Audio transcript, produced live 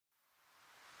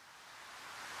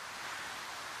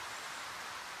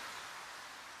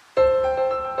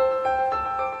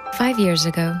5 years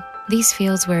ago, these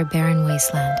fields were a barren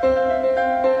wasteland.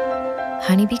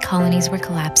 Honeybee colonies were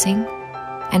collapsing,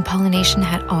 and pollination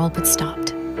had all but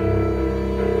stopped.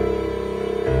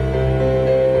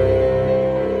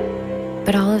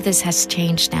 But all of this has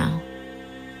changed now,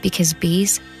 because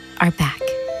bees are back.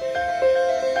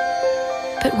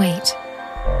 But wait,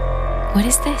 what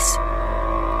is this?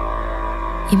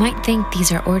 You might think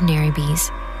these are ordinary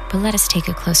bees, but let us take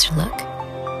a closer look.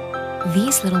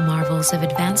 These little marvels of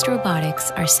advanced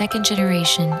robotics are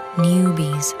second-generation new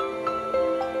bees.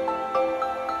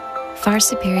 Far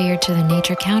superior to their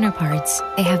nature counterparts,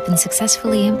 they have been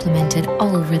successfully implemented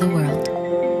all over the world.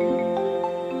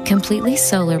 Completely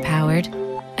solar-powered,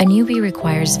 a new bee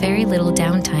requires very little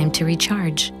downtime to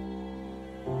recharge.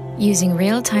 Using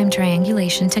real-time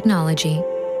triangulation technology,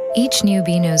 each new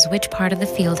bee knows which part of the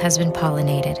field has been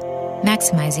pollinated,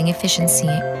 maximizing efficiency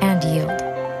and yield.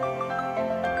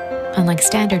 Unlike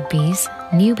standard bees,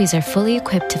 new bees are fully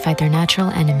equipped to fight their natural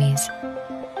enemies.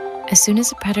 As soon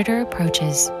as a predator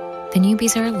approaches, the new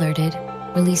bees are alerted,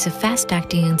 release a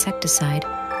fast-acting insecticide,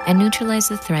 and neutralize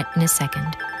the threat in a second.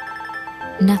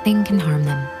 Nothing can harm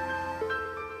them.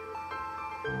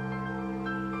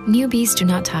 New bees do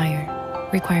not tire,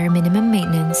 require minimum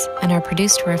maintenance, and are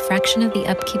produced for a fraction of the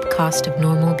upkeep cost of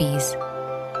normal bees.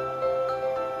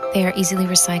 They are easily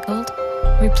recycled,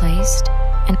 replaced,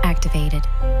 and activated.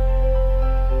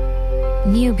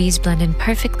 New bees blend in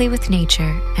perfectly with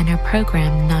nature and are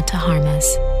programmed not to harm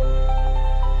us.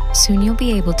 Soon you'll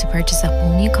be able to purchase a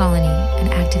whole new colony and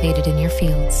activate it in your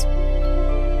fields.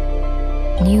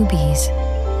 New bees,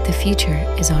 the future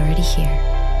is already here.